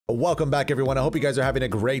Welcome back, everyone. I hope you guys are having a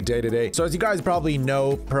great day today. So as you guys probably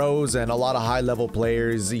know, pros and a lot of high-level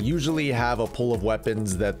players usually have a pool of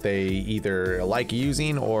weapons that they either like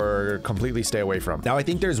using or completely stay away from. Now, I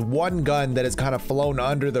think there's one gun that has kind of flown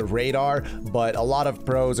under the radar, but a lot of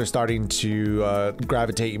pros are starting to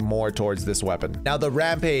gravitate more towards this weapon. Now, the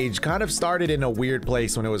Rampage kind of started in a weird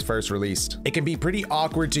place when it was first released. It can be pretty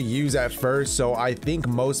awkward to use at first, so I think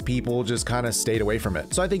most people just kind of stayed away from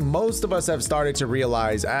it. So I think most of us have started to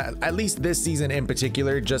realize, at least this season in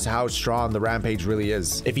particular, just how strong the Rampage really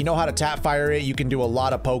is. If you know how to tap fire it, you can do a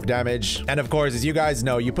lot of poke damage. And of course, as you guys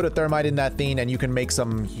know, you put a thermite in that thing and you can make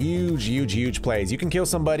some huge plays. You can kill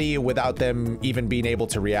somebody without them even being able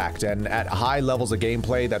to react. And at high levels of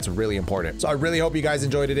gameplay, that's really important. So I really hope you guys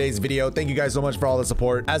enjoyed today's video. Thank you guys so much for all the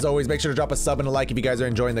support. As always, make sure to drop a sub and a like if you guys are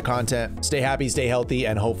enjoying the content. Stay happy, stay healthy,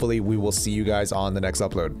 and hopefully we will see you guys on the next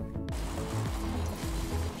upload.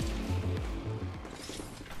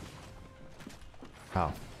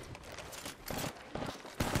 Wow.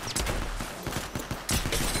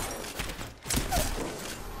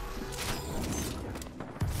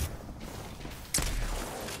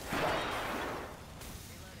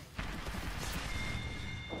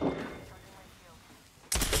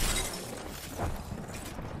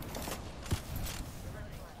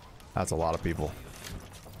 That's a lot of people.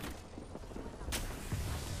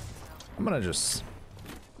 I'm gonna just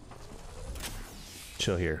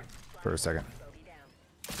chill here for a second.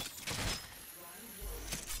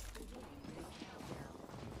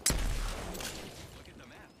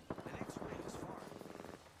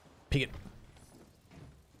 Peek it.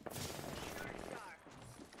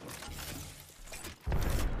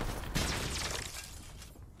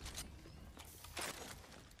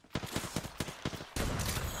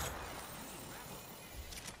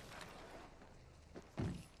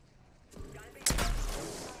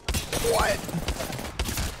 What?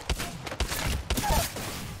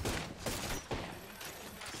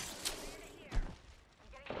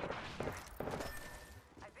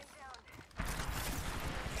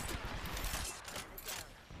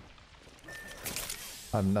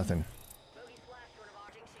 I have nothing.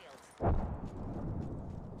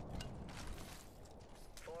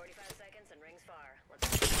 45 seconds and rings far.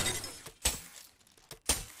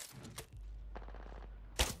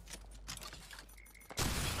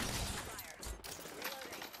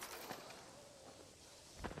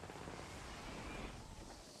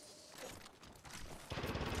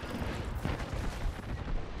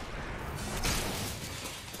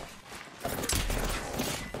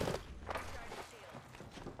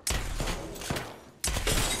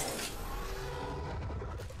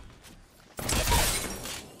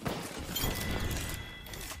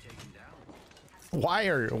 Why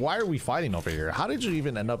are we fighting over here? How did you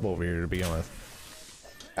even end up over here to begin with?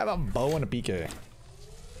 I have a bow and a PK.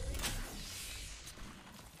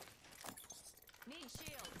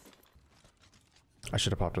 I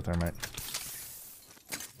should have popped a thermite.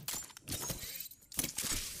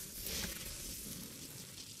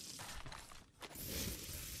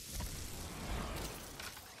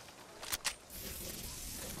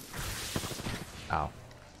 Ow.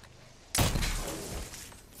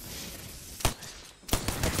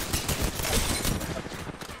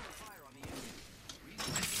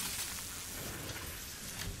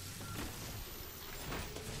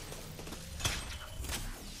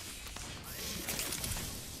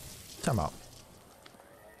 Time out.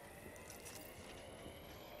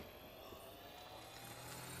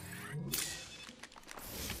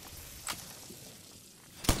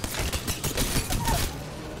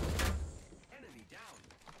 Enemy down.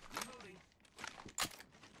 Reloading.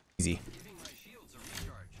 Easy. Giving my shields a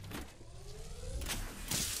recharge.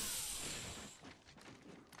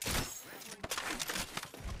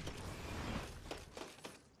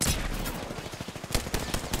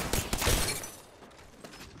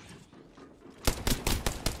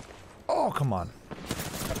 Oh, come on.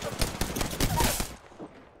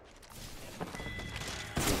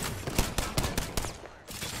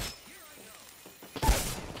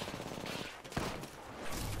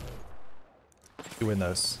 You win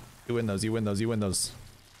those. You win those. You win those. You win those.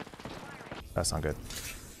 That's not good.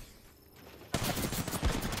 I am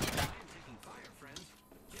taking fire, friends.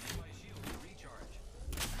 Giving my shields a recharge.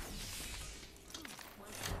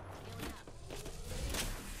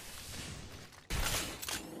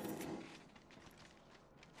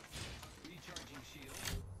 Recharging shield.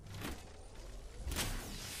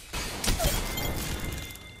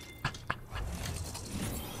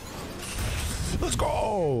 Let's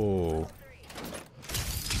go.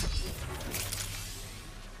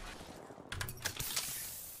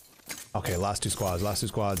 Okay, last two squads. Last two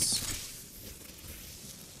squads.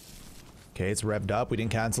 Okay, it's revved up. We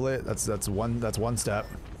didn't cancel it. That's one step.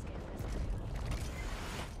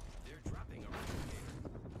 They're dropping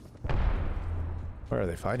a replicator. Where are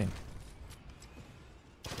they fighting?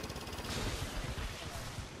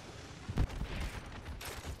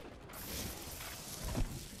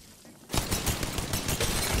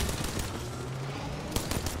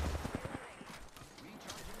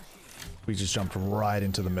 We just jumped right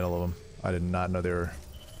into the middle of them. I did not know they were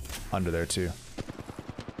under there too.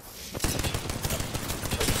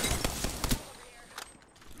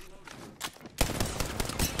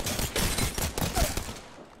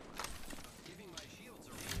 Giving my shields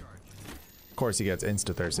a recharge. Of course he gets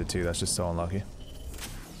insta-thirsted too. That's just so unlucky.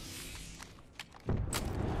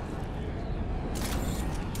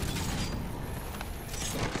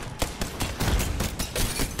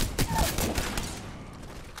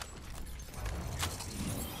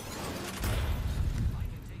 I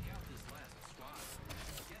can take out this last squad.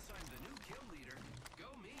 Guess I'm the new kill leader. Go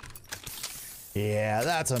me. Yeah,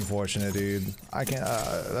 that's unfortunate, dude. I can't.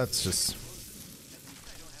 That's just.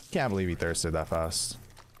 Can't believe he thirsted that fast.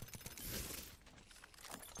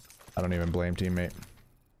 I don't even blame teammate.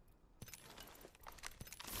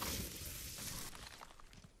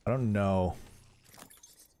 I don't know.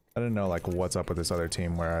 I don't know, like, what's up with this other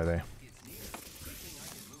team. Where are they? It's near. Good thing I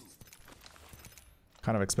can move.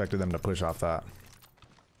 Kind of expected them to push off that.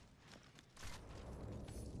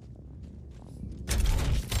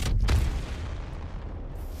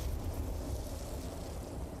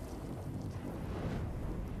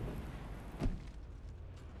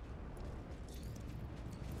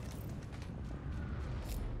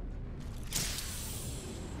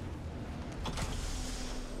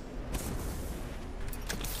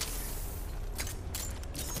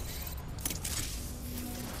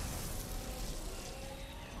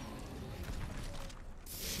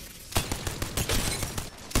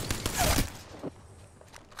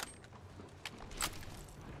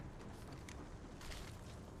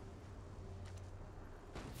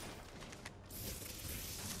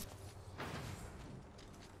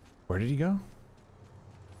 Where did he go?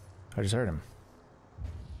 I just heard him.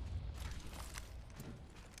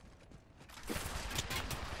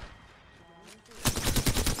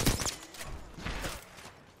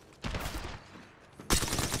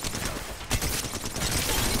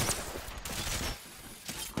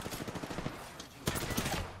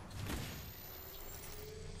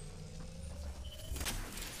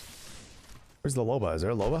 Where's the Loba? Is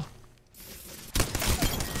there a Loba?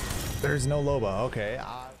 There's no Loba. Okay.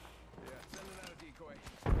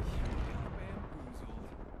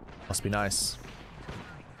 Must be nice.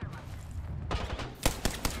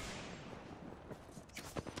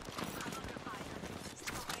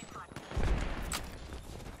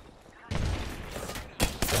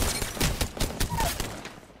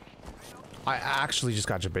 I actually just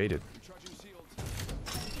got debated.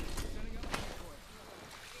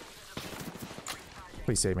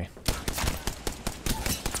 Please save me.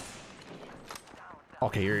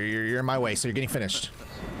 Okay, you're in my way, so you're getting finished.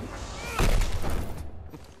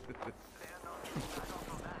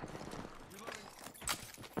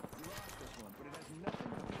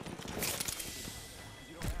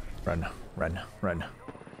 Run, run, run.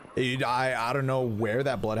 I don't know where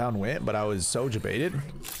that Bloodhound went, but I was so debated.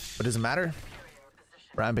 But it doesn't matter.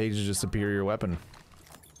 Rampage is a superior weapon.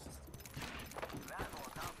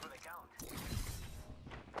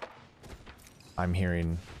 I'm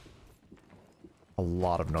hearing a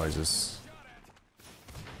lot of noises.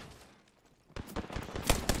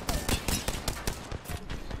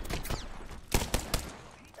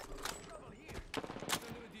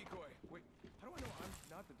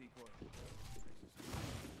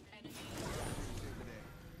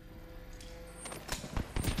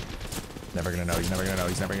 Never gonna know, he's never gonna know,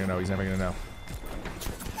 he's never gonna know, he's never gonna know.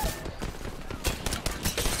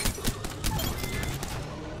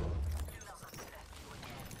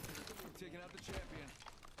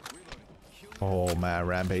 Oh man,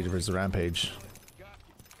 Rampage versus Rampage.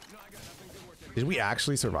 Did we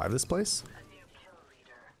actually survive this place?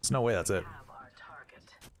 There's no way that's it.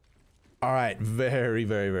 Alright, very,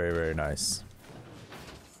 very, very, very nice.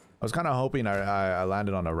 I was kind of hoping I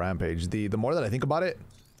landed on a Rampage. The more that I think about it,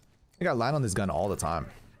 I think I land on this gun all the time.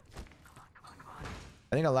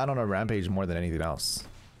 I think I land on a Rampage more than anything else.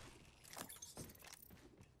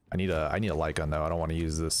 I need a light gun though. I don't want to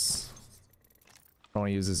use this. I don't want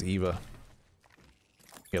to use this Eva.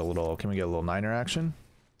 Get a little. Can we get a little niner action?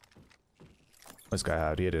 This guy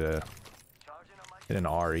had. He hit an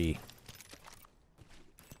RE.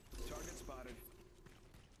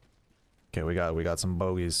 Okay, we got some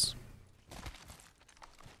bogeys.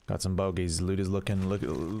 Got some bogeys. Loot is looking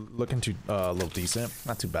to a little decent.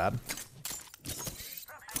 Not too bad.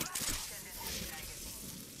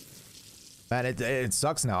 Man, it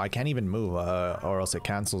sucks now. I can't even move, or else it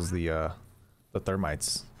cancels the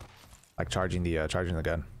thermites, like charging the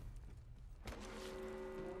gun.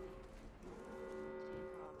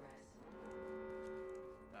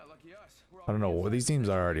 I don't know. These teams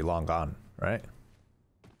are already long gone, right?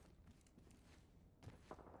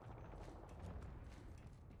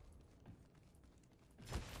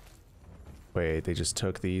 Wait, they just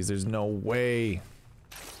took these. There's no way.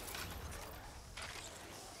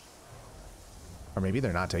 Or maybe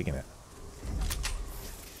they're not taking it.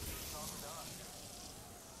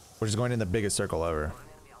 We're just going in the biggest circle ever.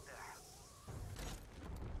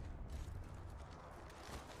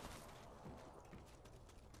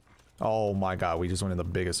 Oh my god, we just went in the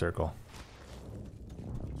biggest circle.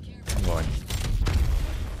 I'm going.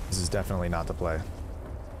 This is definitely not the play.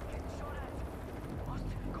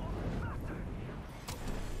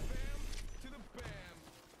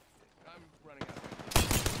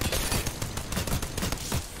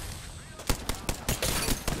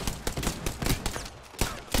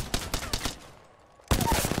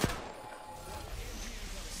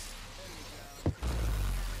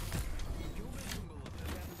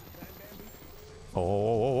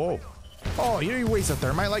 Oh, you waste a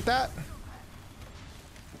thermite like that?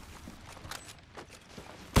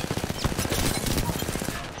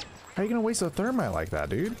 How are you gonna waste a thermite like that,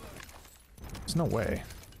 dude? There's no way.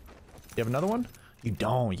 You have another one? You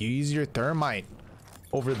don't. You use your thermite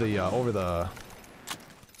over the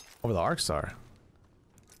arc star.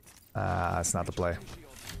 That's not the play.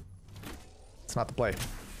 It's not the play.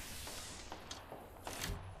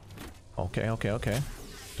 Okay.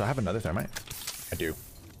 Do I have another thermite? I do.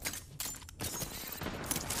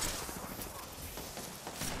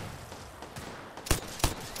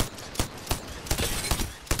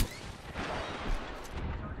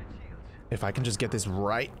 If I can just get this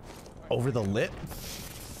right over the lip.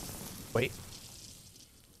 Wait.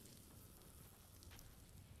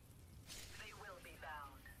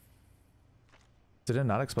 Did it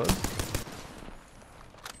not explode?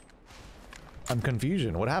 I'm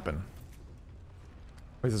confusion. What happened?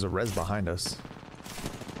 Wait, there's a res behind us.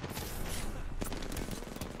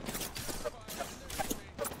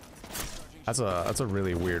 That's a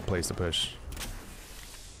really weird place to push.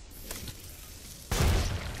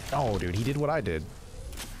 Oh, dude, he did what I did.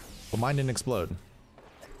 But mine didn't explode.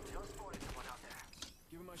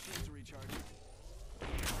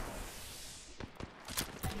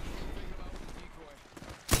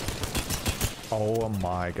 Oh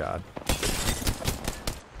my god.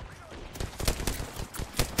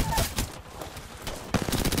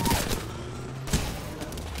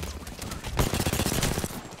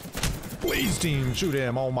 Please, team, shoot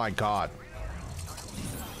him. Oh my god.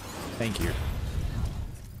 Thank you.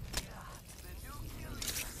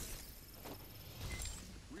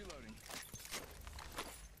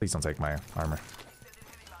 Please don't take my armor.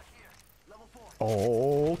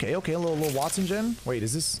 Oh, okay, a little Watson gen. Wait,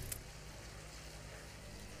 is this?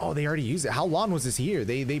 Oh, they already used it. How long was this here?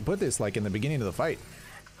 They put this like in the beginning of the fight.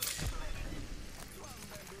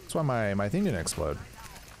 That's why my thing didn't explode.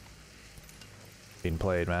 Being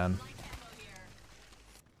played, man.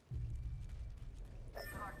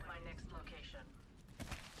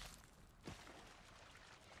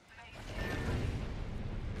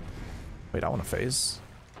 Wait, I want to phase.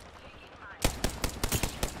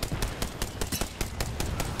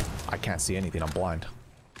 I can't see anything. I'm blind.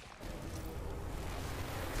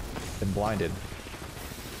 Been blinded.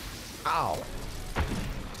 Ow.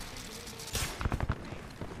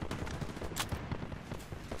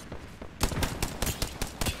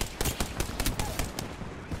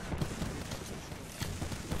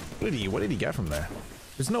 What did he get from there?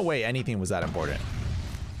 There's no way anything was that important.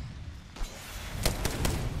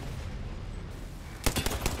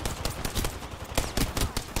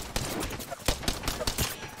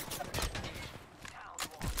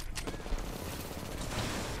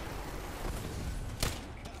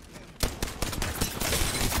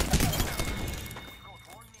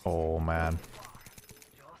 Oh man.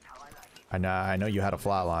 I know you had a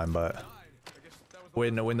flatline, but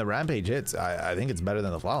when the rampage hits, I think it's better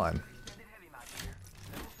than the flatline.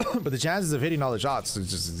 But the chances of hitting all the shots,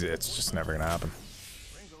 it's just never gonna happen.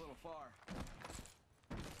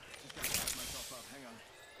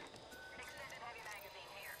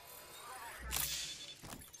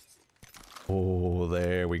 Oh,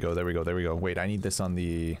 there we go. Wait, I need this on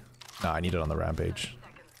the... No, I need it on the rampage.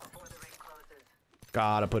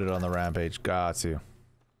 Gotta put it on the rampage. Got to.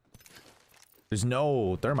 There's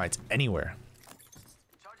no thermites anywhere.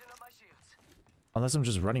 Unless I'm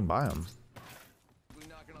just running by him. We're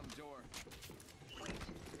knocking on the door.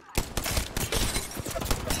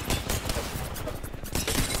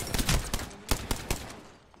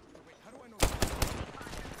 Wait, how do I know?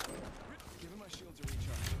 Giving my shield to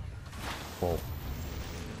recharge. Whoa.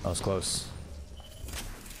 That was close.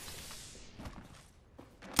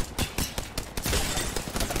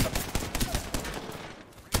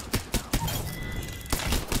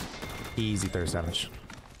 Easy thirst damage.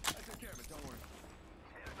 I took care of it, don't worry.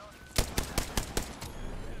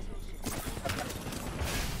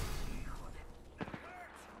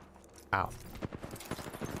 Ow.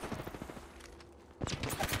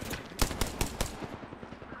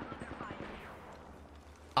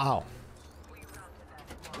 Ow.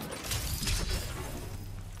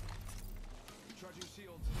 Charging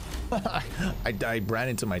shields. I ran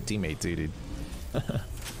into my teammate too, dude.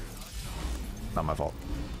 Not my fault.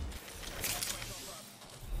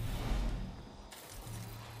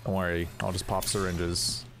 Don't worry, I'll just pop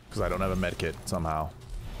syringes because I don't have a med kit somehow.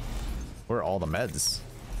 Where are all the meds?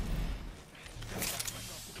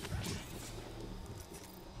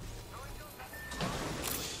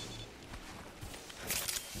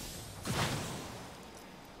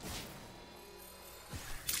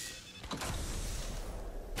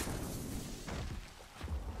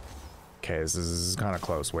 Okay, this is kind of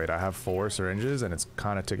close. Wait, I have 4 syringes and it's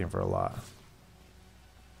kind of ticking for a lot.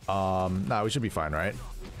 Nah, we should be fine, right?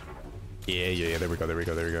 Yeah, there we go.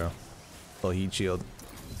 Little heat shield.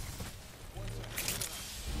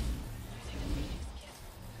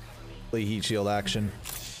 Little heat shield action.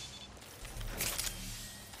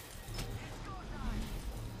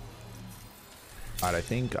 Alright, I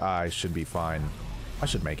think I should be fine. I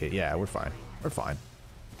should make it. Yeah, we're fine. We're fine.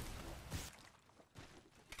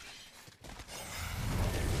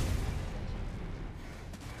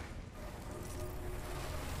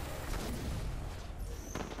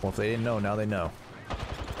 Well, if they didn't know, now they know.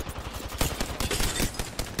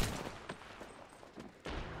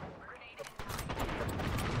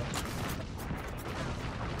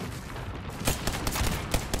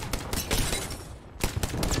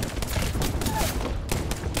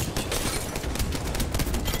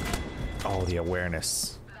 Oh, the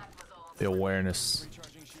awareness. The awareness.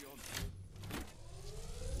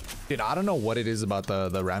 Dude, I don't know what it is about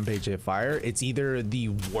the Rampage hip fire. It's either the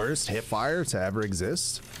worst hip fire to ever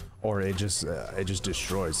exist, or it just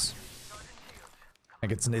destroys.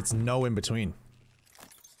 Like it's no in between.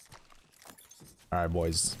 All right,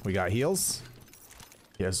 boys, we got heals.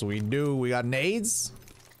 Yes, we do. We got nades.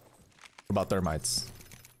 What about thermites?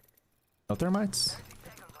 No thermites?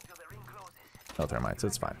 No thermites.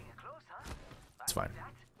 It's fine. It's fine.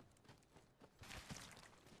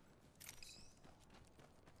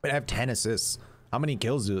 Wait, I have 10 assists. How many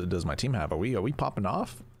kills does my team have? Are we popping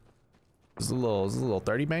off? This is a little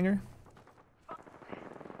 30 banger.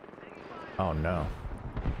 Oh no.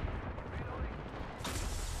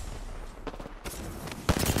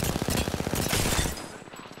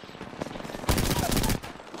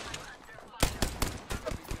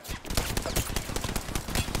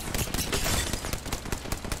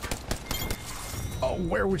 Oh,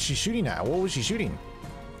 where was she shooting at? What was she shooting?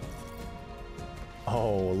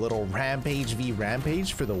 Oh, a little Rampage v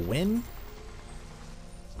Rampage for the win.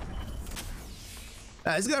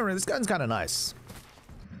 This gun's kind of nice.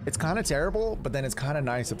 It's kind of terrible, but then it's kind of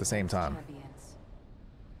nice at the same time. A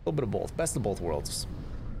little bit of both. Best of both worlds.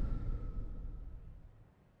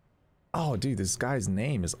 Oh, dude, this guy's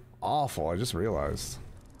name is awful. I just realized.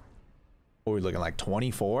 Oh, we're looking like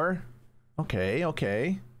 24?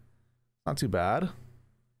 Okay. Not too bad.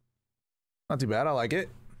 Not too bad. I like it.